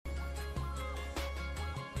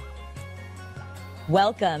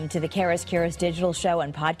Welcome to the Kara's Cures digital show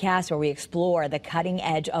and podcast where we explore the cutting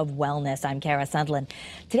edge of wellness. I'm Kara Sundlin.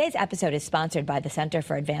 Today's episode is sponsored by the Center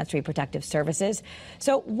for Advanced Reproductive Services.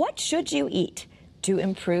 So what should you eat to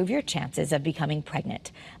improve your chances of becoming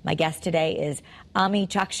pregnant? My guest today is Ami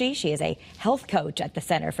Chakshi. She is a health coach at the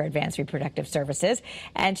Center for Advanced Reproductive Services,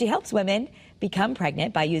 and she helps women become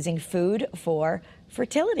pregnant by using food for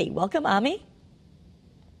fertility. Welcome, Ami.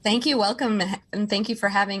 Thank you. Welcome. And thank you for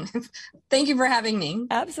having me.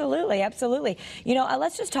 Absolutely. Absolutely. You know,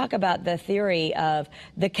 let's just talk about the theory of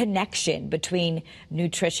the connection between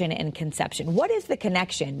nutrition and conception. What is the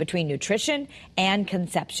connection between nutrition and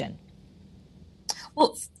conception?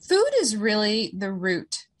 Well, food is really the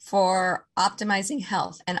root for optimizing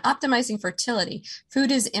health and optimizing fertility. Food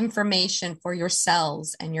is information for your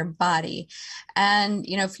cells and your body. And,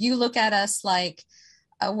 you know, if you look at us like,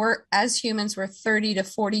 as humans, we're 30 to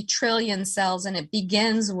 40 trillion cells, and it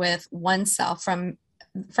begins with one cell from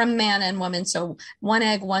man and woman. So one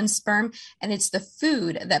egg, one sperm, and it's the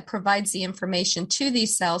food that provides the information to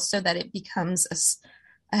these cells so that it becomes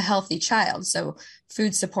a healthy child. So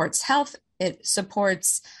food supports health. It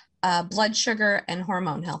supports blood sugar and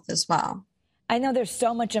hormone health as well. I know there's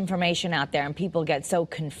so much information out there and people get so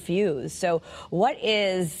confused. So what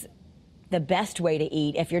is the best way to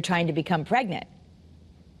eat if you're trying to become pregnant?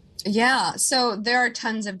 Yeah, so there are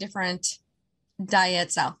tons of different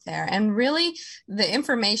diets out there, and really the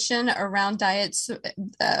information around diets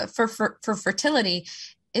for fertility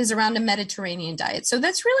is around a Mediterranean diet. So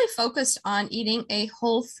that's really focused on eating a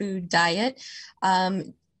whole food diet.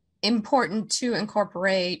 Important to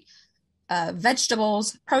incorporate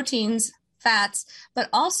vegetables, proteins, fats, but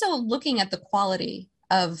also looking at the quality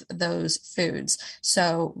of those foods.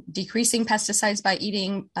 So decreasing pesticides by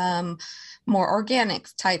eating more organic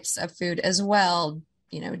types of food as well.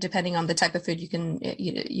 You know, depending on the type of food, you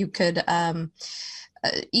could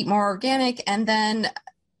eat more organic, and then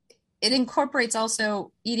it incorporates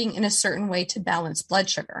also eating in a certain way to balance blood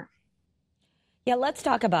sugar. Yeah, let's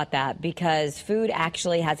talk about that, because food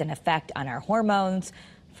actually has an effect on our hormones,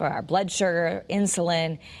 for our blood sugar,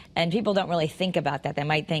 insulin, and people don't really think about that. They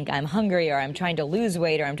might think I'm hungry, or I'm trying to lose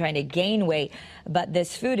weight, or I'm trying to gain weight, but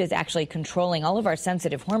this food is actually controlling all of our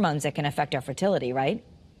sensitive hormones that can affect our fertility, right?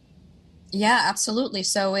 Yeah, absolutely.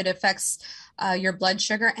 So it affects your blood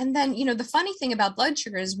sugar. And then, you know, the funny thing about blood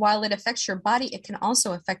sugar is while it affects your body, it can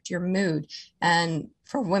also affect your mood. And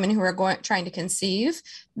for women who are trying to conceive,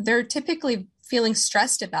 they're typically feeling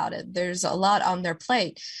stressed about it. There's a lot on their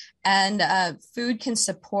plate. And food can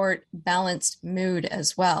support balanced mood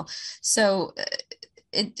as well. So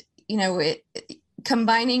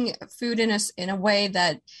combining food in a way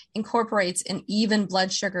that incorporates an even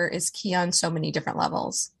blood sugar is key on so many different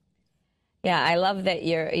levels. Yeah, I love that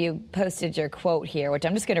you posted your quote here, which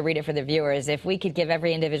I'm just going to read it for the viewers. If we could give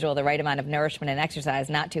every individual the right amount of nourishment and exercise,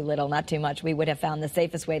 not too little, not too much, we would have found the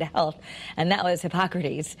safest way to health. And that was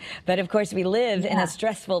Hippocrates. But of course, we live in a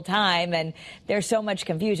stressful time, and there's so much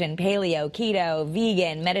confusion: paleo, keto,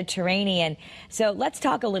 vegan, Mediterranean. So let's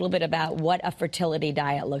talk a little bit about what a fertility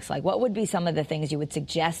diet looks like. What would be some of the things you would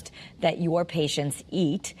suggest that your patients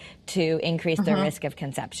eat to increase their risk of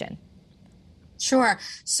conception? Sure.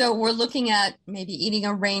 So we're looking at maybe eating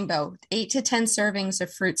a rainbow, 8 to 10 servings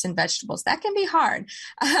of fruits and vegetables. That can be hard,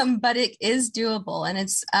 but it is doable. And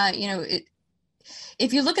it's,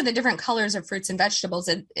 if you look at the different colors of fruits and vegetables,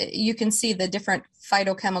 you can see the different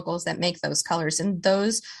phytochemicals that make those colors, and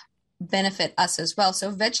those benefit us as well. So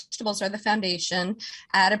vegetables are the foundation.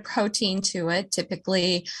 Add a protein to it,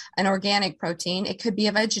 typically an organic protein. It could be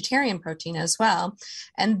a vegetarian protein as well.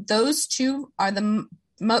 And those two are the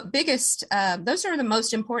biggest, those are the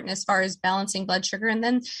most important as far as balancing blood sugar. And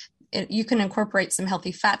then you can incorporate some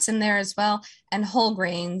healthy fats in there as well, and whole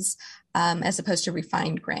grains as opposed to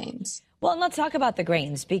refined grains. Well, and let's talk about the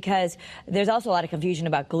grains, because there's also a lot of confusion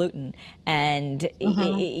about gluten. And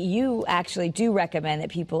you actually do recommend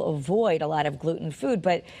that people avoid a lot of gluten food.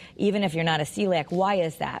 But even if you're not a celiac, why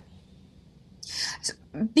is that?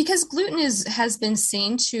 Because gluten has been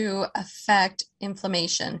seen to affect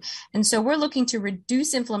inflammation. And so we're looking to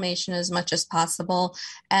reduce inflammation as much as possible.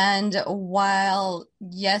 And while,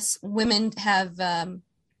 yes, women who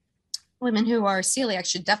are celiac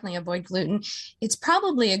should definitely avoid gluten, it's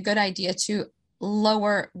probably a good idea to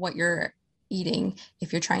lower what you're eating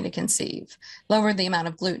if you're trying to conceive. Lower the amount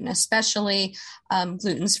of gluten, especially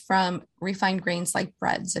glutens from refined grains like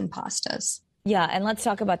breads and pastas. Yeah, and let's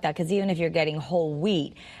talk about that, because even if you're getting whole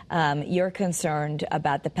wheat, you're concerned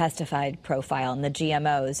about the pesticide profile and the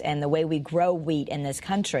GMOs, and the way we grow wheat in this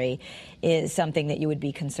country is something that you would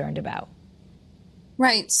be concerned about.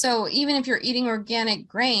 Right. So even if you're eating organic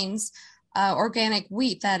grains, organic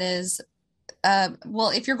wheat that is well,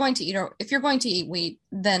 if you're going to eat wheat,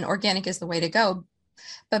 then organic is the way to go.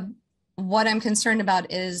 But what I'm concerned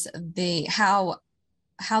about is the how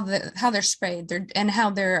they're sprayed and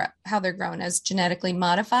how they're grown as genetically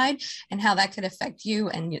modified, and how that could affect you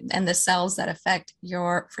and the cells that affect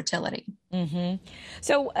your fertility. Mm-hmm.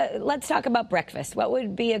 So let's talk about breakfast. What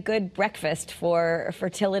would be a good breakfast for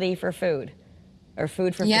fertility for food? Or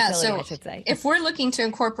food for fertility, I should say. If we're looking to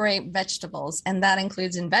incorporate vegetables, and that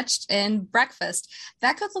includes in breakfast,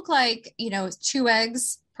 that could look like, 2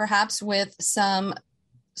 eggs, perhaps with some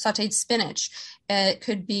sauteed spinach. It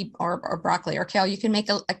could be, or broccoli or kale. You can make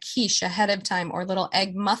a quiche ahead of time, or little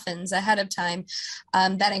egg muffins ahead of time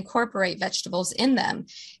that incorporate vegetables in them.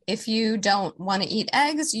 If you don't want to eat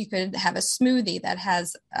eggs, you could have a smoothie that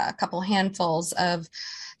has a couple handfuls of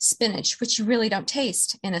spinach, which you really don't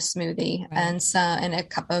taste in a smoothie, right. And a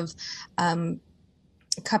cup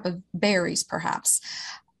of berries, perhaps.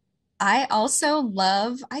 I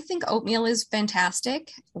think oatmeal is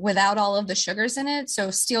fantastic without all of the sugars in it. So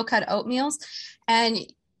steel cut oatmeals, and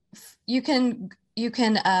you can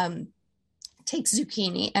take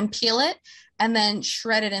zucchini and peel it and then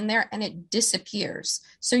shred it in there, and it disappears.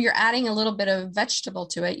 So you're adding a little bit of vegetable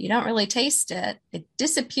to it. You don't really taste it. It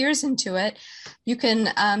disappears into it. You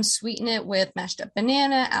can sweeten it with mashed up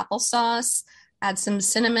banana, applesauce, add some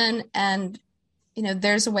cinnamon, and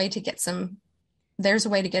there's a way to get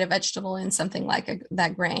a vegetable in something like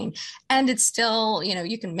that grain. And it's still,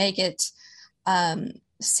 you can make it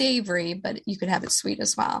savory, but you could have it sweet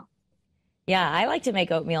as well. Yeah, I like to make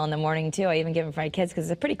oatmeal in the morning, too. I even give them for my kids because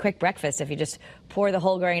it's a pretty quick breakfast. If you just pour the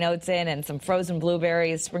whole grain oats in and some frozen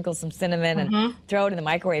blueberries, sprinkle some cinnamon, and throw it in the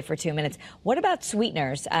microwave for 2 minutes. What about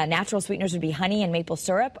sweeteners? Natural sweeteners would be honey and maple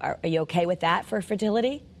syrup. Are you okay with that for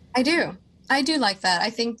fertility? I do like that. I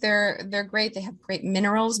think they're great. They have great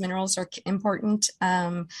minerals. Minerals are important.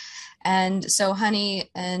 And so honey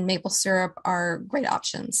and maple syrup are great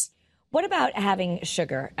options. What about having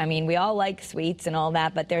sugar? I mean, we all like sweets and all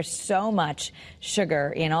that, but there's so much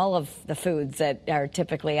sugar in all of the foods that are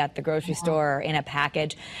typically at the grocery store or in a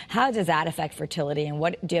package. How does that affect fertility? And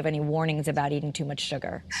do you have any warnings about eating too much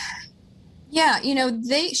sugar? Yeah,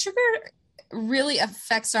 sugar really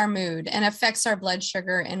affects our mood and affects our blood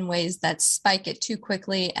sugar in ways that spike it too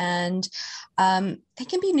quickly, and they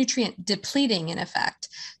can be nutrient depleting in effect.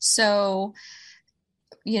 So,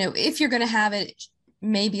 if you're going to have it,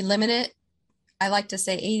 maybe limit it. I like to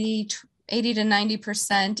say 80 to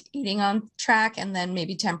 90% eating on track, and then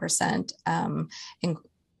maybe 10%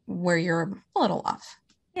 where you're a little off.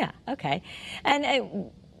 Yeah, okay. And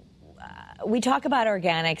we talk about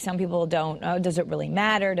organic. Some people don't. Oh, does it really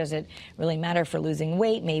matter? Does it really matter for losing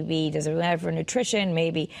weight? Maybe. Does it really matter for nutrition?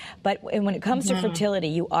 Maybe. But when it comes to fertility,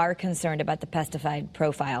 you are concerned about the pesticide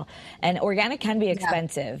profile. And organic can be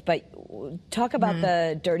expensive. But talk about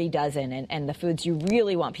the dirty dozen and the foods you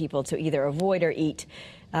really want people to either avoid or eat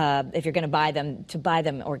if you're going to buy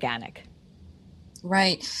them organic.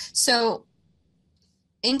 Right. So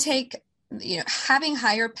intake, having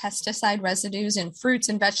higher pesticide residues in fruits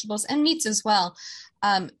and vegetables and meats as well,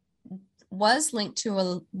 was linked to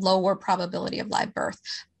a lower probability of live birth,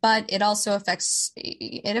 but it also affects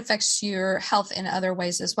your health in other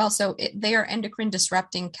ways as well. So they are endocrine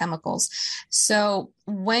disrupting chemicals. So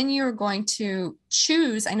when you're going to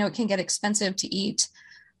choose, I know it can get expensive to eat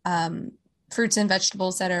fruits and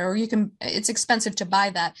vegetables it's expensive to buy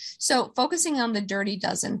that. So focusing on the dirty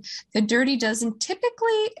dozen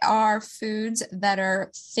typically are foods that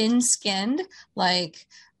are thin skinned, like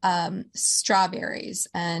strawberries,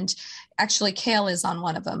 and actually kale is on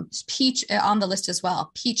one of them. Peach on the list as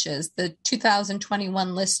well. Peaches, the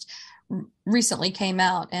 2021 list recently came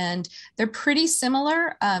out, and they're pretty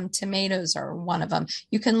similar. Tomatoes are one of them.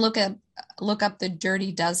 You can look up the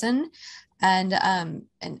dirty dozen and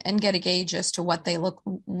get a gauge as to what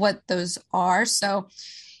those are. So,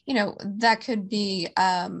 that could be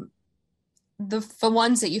the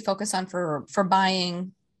ones that you focus on for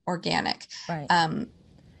buying organic. Right.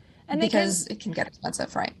 And because it can get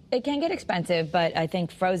expensive, right? It can get expensive, but I think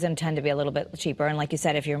frozen tend to be a little bit cheaper. And like you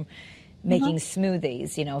said, if you're making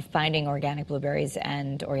smoothies, finding organic blueberries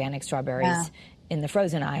and organic strawberries in the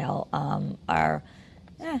frozen aisle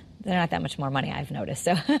they're not that much more money, I've noticed.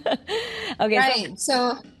 So, okay. Right.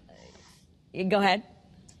 So go ahead.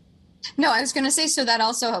 No, I was going to say, so that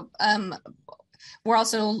also, we're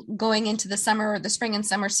also going into the spring and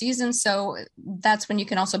summer season. So that's when you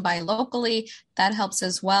can also buy locally. That helps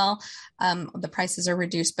as well. The prices are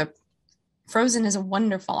reduced, but frozen is a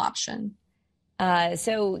wonderful option.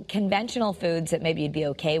 So conventional foods that maybe you'd be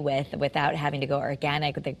okay with without having to go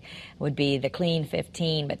organic would be the Clean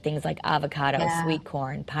 15, but things like avocado, sweet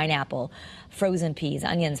corn, pineapple, frozen peas,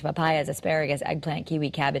 onions, papayas, asparagus, eggplant, kiwi,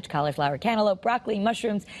 cabbage, cauliflower, cantaloupe, broccoli,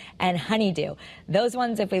 mushrooms, and honeydew. Those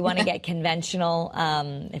ones, if we want to get conventional,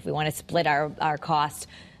 if we want to split our cost,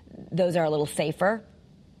 those are a little safer.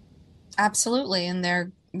 Absolutely,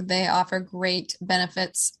 and they offer great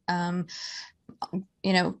benefits.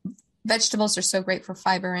 Vegetables are so great for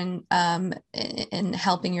fiber and in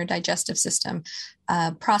helping your digestive system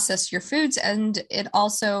process your foods, and it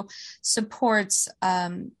also supports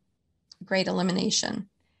great elimination.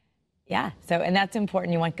 Yeah, and that's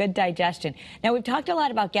important. You want good digestion. Now, we've talked a lot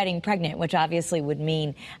about getting pregnant, which obviously would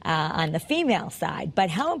mean on the female side, but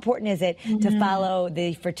how important is it to follow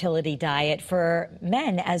the fertility diet for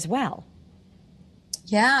men as well?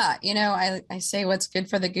 Yeah, I say what's good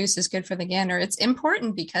for the goose is good for the gander. It's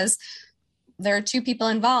important because there are two people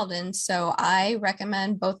involved, and so I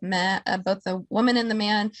recommend both the woman and the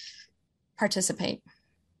man participate.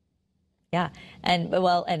 Yeah, and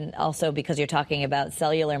also because you're talking about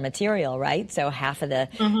cellular material, right? So half of the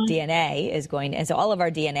DNA is going, and so all of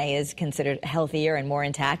our DNA is considered healthier and more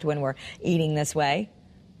intact when we're eating this way.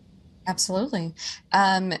 Absolutely.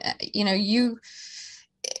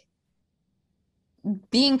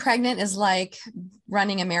 Being pregnant is like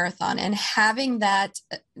running a marathon, and having that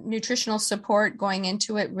nutritional support going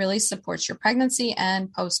into it really supports your pregnancy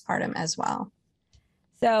and postpartum as well.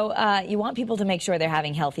 So you want people to make sure they're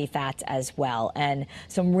having healthy fats as well. And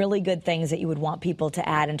some really good things that you would want people to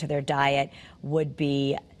add into their diet would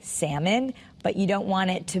be salmon, but you don't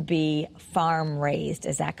want it to be farm raised.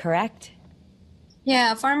 Is that correct?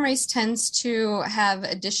 Yeah, farm raised tends to have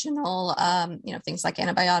additional, things like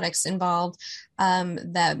antibiotics involved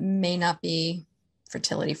that may not be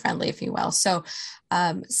fertility friendly, if you will. So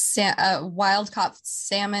wild caught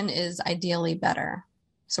salmon is ideally better.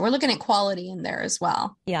 So we're looking at quality in there as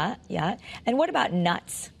well. Yeah. And what about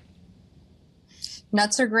nuts?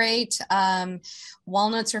 Nuts are great.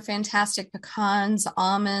 Walnuts are fantastic. Pecans,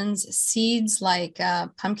 almonds, seeds like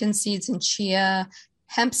pumpkin seeds and chia.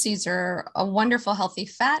 Hemp seeds are a wonderful, healthy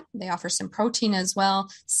fat. They offer some protein as well.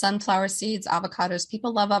 Sunflower seeds, avocados.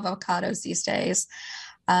 People love avocados these days.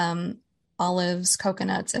 Olives,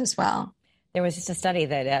 coconuts as well. There was just a study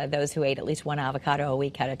that those who ate at least one avocado a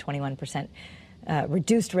week had a 21%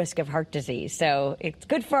 reduced risk of heart disease. So it's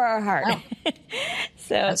good for our heart. Wow.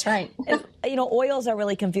 So that's right. Oils are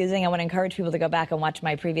really confusing. I want to encourage people to go back and watch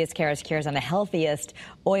my previous Kara's Cures on the healthiest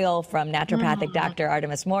oil from naturopathic Dr.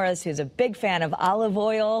 Artemis Morris, who's a big fan of olive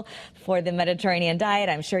oil for the Mediterranean diet.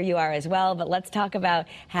 I'm sure you are as well. But let's talk about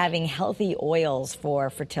having healthy oils for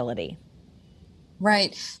fertility.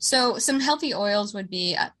 Right. So some healthy oils would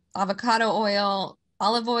be avocado oil,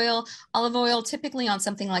 olive oil typically on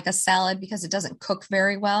something like a salad because it doesn't cook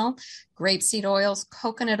very well. Grapeseed oils,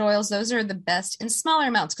 coconut oils, those are the best in smaller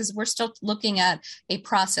amounts because we're still looking at a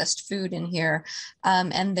processed food in here,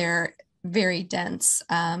 and they're very dense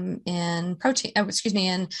in protein,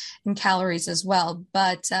 in calories as well.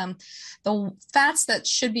 But the fats that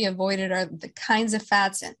should be avoided are the kinds of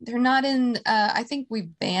fats, they're not in, I think we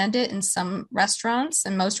banned it in some restaurants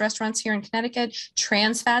and most restaurants here in Connecticut,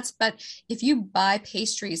 trans fats. But if you buy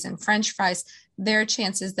pastries and French fries, there are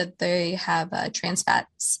chances that they have trans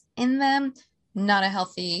fats in them, not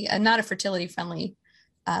a fertility friendly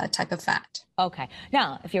type of fat. Okay.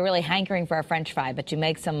 Now, if you're really hankering for a French fry, but you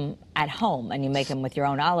make some at home and you make them with your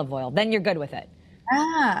own olive oil, then you're good with it.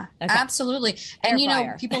 Okay. Absolutely.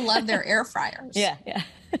 And, people love their air fryers. Yeah.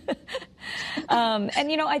 And,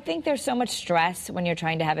 I think there's so much stress when you're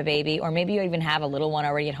trying to have a baby, or maybe you even have a little one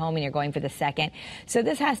already at home and you're going for the second. So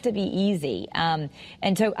this has to be easy. And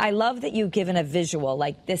so I love that you've given a visual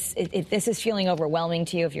like this. If this is feeling overwhelming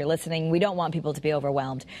to you, if you're listening, we don't want people to be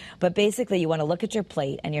overwhelmed. But basically, you want to look at your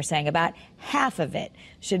plate and you're saying about half of it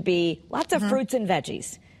should be lots of fruits and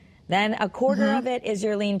veggies. Then a quarter of it is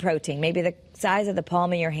your lean protein, maybe the size of the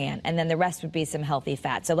palm of your hand. And then the rest would be some healthy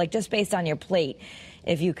fat. So just based on your plate,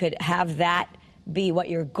 if you could have that be what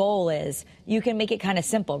your goal is, you can make it kind of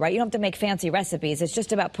simple, right? You don't have to make fancy recipes. It's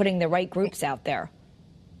just about putting the right groups out there.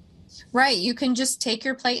 Right. You can just take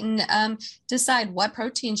your plate and decide what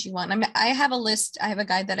proteins you want. I have a list. I have a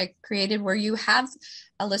guide that I created where you have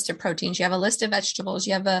a list of proteins. You have a list of vegetables.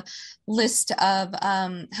 You have a list of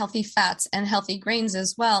healthy fats and healthy grains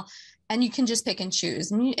as well. And you can just pick and choose.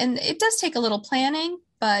 And it does take a little planning,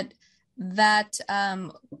 but that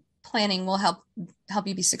planning will help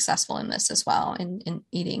you be successful in this as well, in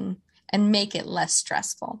eating and make it less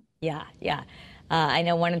stressful. Yeah. I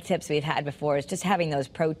know one of the tips we've had before is just having those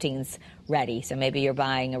proteins ready. So maybe you're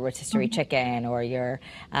buying a rotisserie chicken, or you're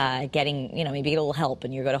getting, maybe a little help,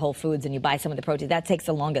 and you go to Whole Foods and you buy some of the protein. That takes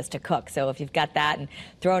the longest to cook. So if you've got that and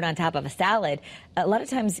throw it on top of a salad, a lot of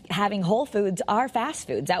times having whole foods are fast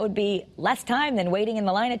foods. That would be less time than waiting in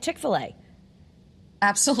the line at Chick-fil-A.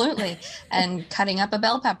 Absolutely. And cutting up a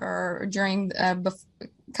bell pepper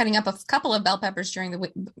cutting up a couple of bell peppers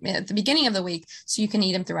at the beginning of the week, so you can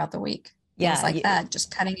eat them throughout the week. Things like that, just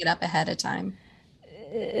cutting it up ahead of time.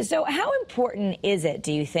 So how important is it,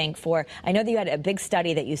 do you think, I know that you had a big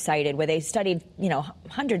study that you cited where they studied,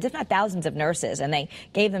 hundreds, if not thousands of nurses, and they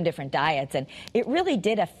gave them different diets, and it really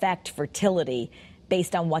did affect fertility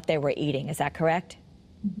based on what they were eating. Is that correct?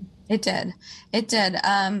 It did.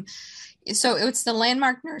 So it's the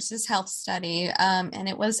Landmark Nurses Health Study, and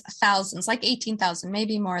it was thousands, like 18,000,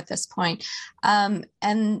 maybe more at this point.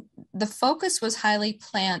 And the focus was highly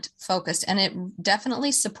plant focused, and it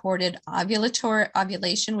definitely supported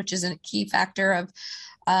ovulation, which is a key factor of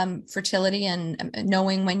fertility and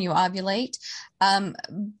knowing when you ovulate.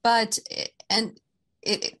 But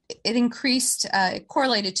it increased, it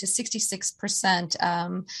correlated to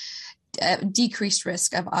 66%. Decreased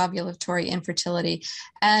risk of ovulatory infertility,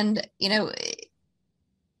 and it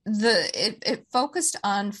focused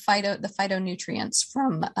on the phytonutrients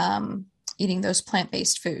from eating those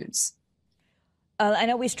plant-based foods. I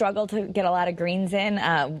know we struggle to get a lot of greens in.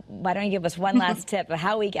 Why don't you give us one last tip of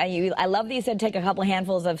how I love that you said take a couple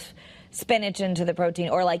handfuls of spinach into the protein,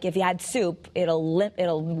 or like if you had soup,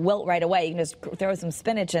 it'll wilt right away. You can just throw some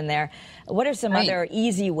spinach in there. What are some other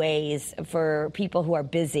easy ways for people who are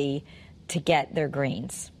busy to get their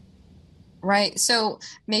greens? Right. So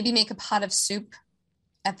maybe make a pot of soup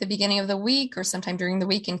at the beginning of the week or sometime during the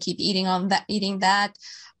week and keep eating that.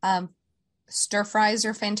 Stir fries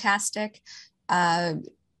are fantastic.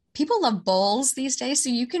 People love bowls these days, so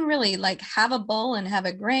you can really have a bowl and have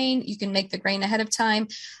a grain. You can make the grain ahead of time.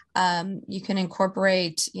 You can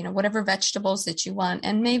incorporate, whatever vegetables that you want,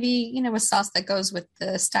 and maybe, a sauce that goes with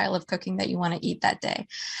the style of cooking that you want to eat that day.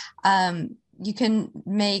 You can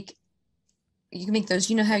make those,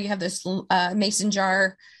 how you have this mason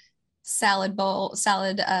jar salad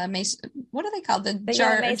mason, what are they called? The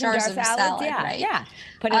jars of salad, right? Yeah.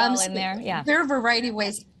 Put it all in there. Yeah. There are a variety of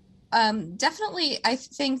ways. Definitely, I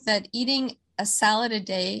think that eating a salad a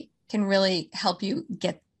day can really help you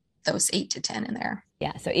get those 8 to 10 in there.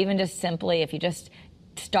 Yeah. So even just simply, if you just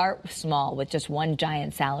start small with just one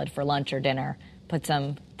giant salad for lunch or dinner, put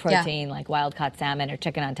some protein like wild-caught salmon or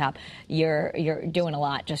chicken on top, you're doing a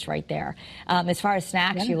lot just right there. As far as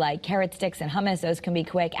snacks, you like carrot sticks and hummus. Those can be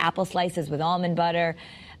quick. Apple slices with almond butter.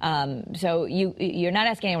 So you're not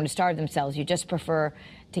asking anyone to starve themselves. You just prefer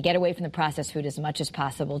to get away from the processed food as much as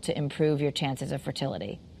possible to improve your chances of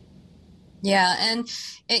fertility. Yeah, and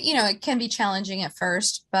it can be challenging at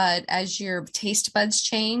first, but as your taste buds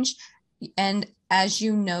change and as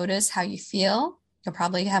you notice how you feel, you'll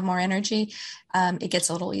probably have more energy. It gets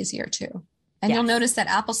a little easier too. And you'll notice that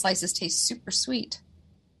apple slices taste super sweet.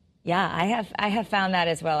 Yeah, I have found that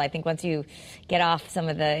as well. I think once you get off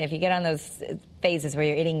if you get on those phases where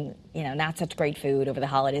you're eating, not such great food over the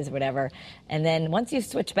holidays or whatever, and then once you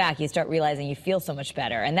switch back, you start realizing you feel so much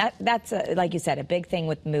better. And that's like you said, a big thing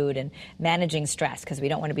with mood and managing stress, because we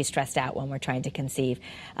don't want to be stressed out when we're trying to conceive.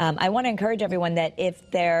 I want to encourage everyone that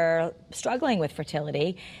if they're struggling with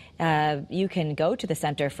fertility, you can go to the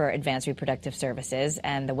Center for Advanced Reproductive Services,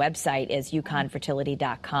 and the website is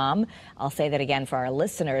yukonfertility.com. I'll say that again for our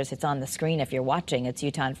listeners. It's on the screen if you're watching. It's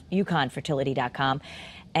yukonfertility.com.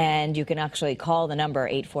 And you can actually call the number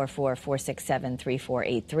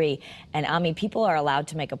 844-467-3483. And Ami, people are allowed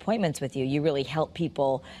to make appointments with you. You really help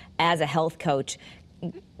people as a health coach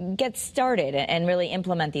get started and really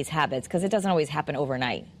implement these habits, because it doesn't always happen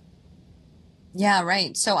overnight. Yeah,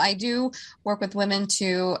 right. So I do work with women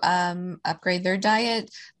to upgrade their diet,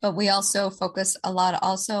 but we also focus a lot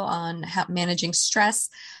on managing stress,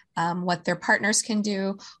 what their partners can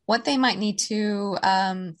do, what they might need to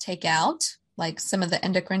take out, like some of the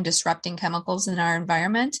endocrine disrupting chemicals in our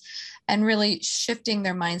environment, and really shifting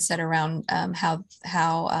their mindset around how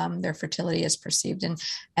their fertility is perceived and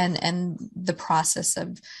the process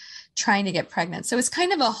of trying to get pregnant. So it's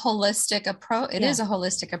kind of a holistic approach. It is a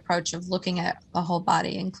holistic approach of looking at the whole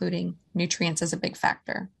body, including nutrients as a big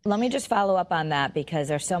factor. Let me just follow up on that, because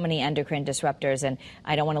there's so many endocrine disruptors, and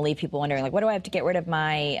I don't want to leave people wondering, what do I have to get rid of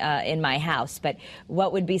in my house? But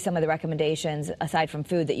what would be some of the recommendations, aside from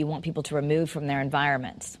food, that you want people to remove from their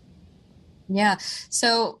environments? Yeah.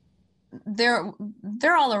 So they're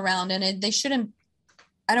all around, and they shouldn't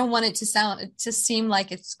I don't want it to seem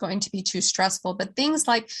like it's going to be too stressful, but things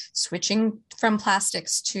like switching from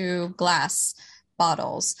plastics to glass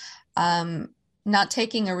bottles, not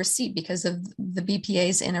taking a receipt because of the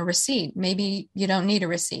BPA's in a receipt. Maybe you don't need a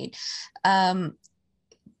receipt. We're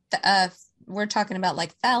talking about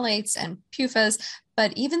like phthalates and PUFAs,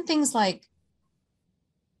 but even things like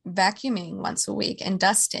vacuuming once a week and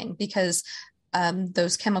dusting, because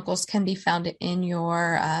those chemicals can be found in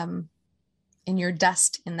your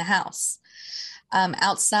dust in the house.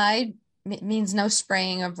 Outside means no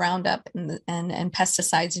spraying of Roundup and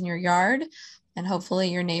pesticides in your yard, and hopefully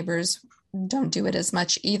your neighbors don't do it as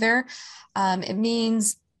much either. It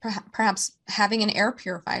means perhaps having an air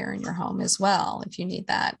purifier in your home as well, if you need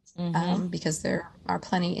that, because there are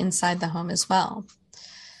plenty inside the home as well.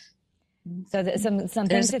 So some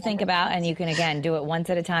things to think about, and you can, again, do it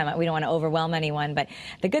once at a time. We don't want to overwhelm anyone, but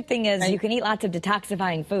the good thing is you can eat lots of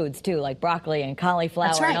detoxifying foods, too, like broccoli and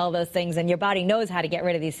cauliflower and all those things, and your body knows how to get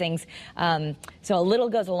rid of these things. So a little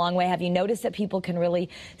goes a long way. Have you noticed that people can really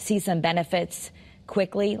see some benefits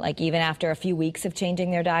quickly, like even after a few weeks of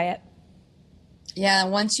changing their diet? Yeah,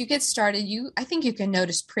 once you get started, I think you can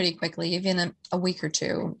notice pretty quickly, even a week or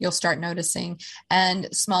two, you'll start noticing,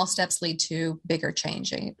 and small steps lead to bigger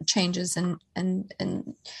changes,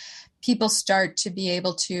 and people start to be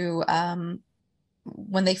able to,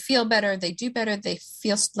 when they feel better, they do better, they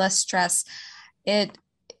feel less stress. The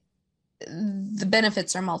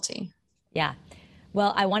benefits are multi. Yeah.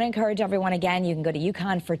 Well, I want to encourage everyone again, you can go to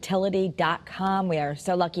UConnfertility.com. We are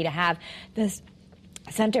so lucky to have this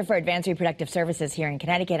Center for Advanced Reproductive Services here in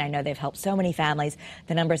Connecticut. I know they've helped so many families.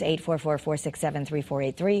 The number is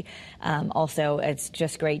 844-467-3483. Also, it's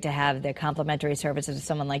just great to have the complimentary services of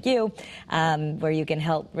someone like you, where you can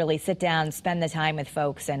help really sit down, spend the time with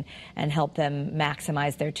folks, and help them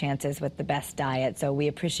maximize their chances with the best diet. So we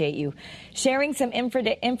appreciate you sharing some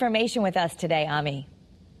information with us today, Ami.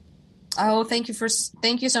 Oh, thank you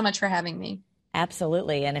so much for having me.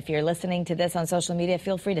 Absolutely. And if you're listening to this on social media,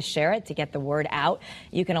 feel free to share it to get the word out.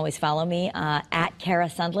 You can always follow me at Kara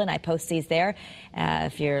Sundlin. I post these there.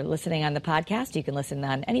 If you're listening on the podcast, you can listen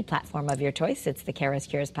on any platform of your choice. It's the Kara's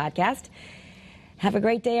Cures podcast. Have a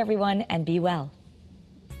great day, everyone, and be well.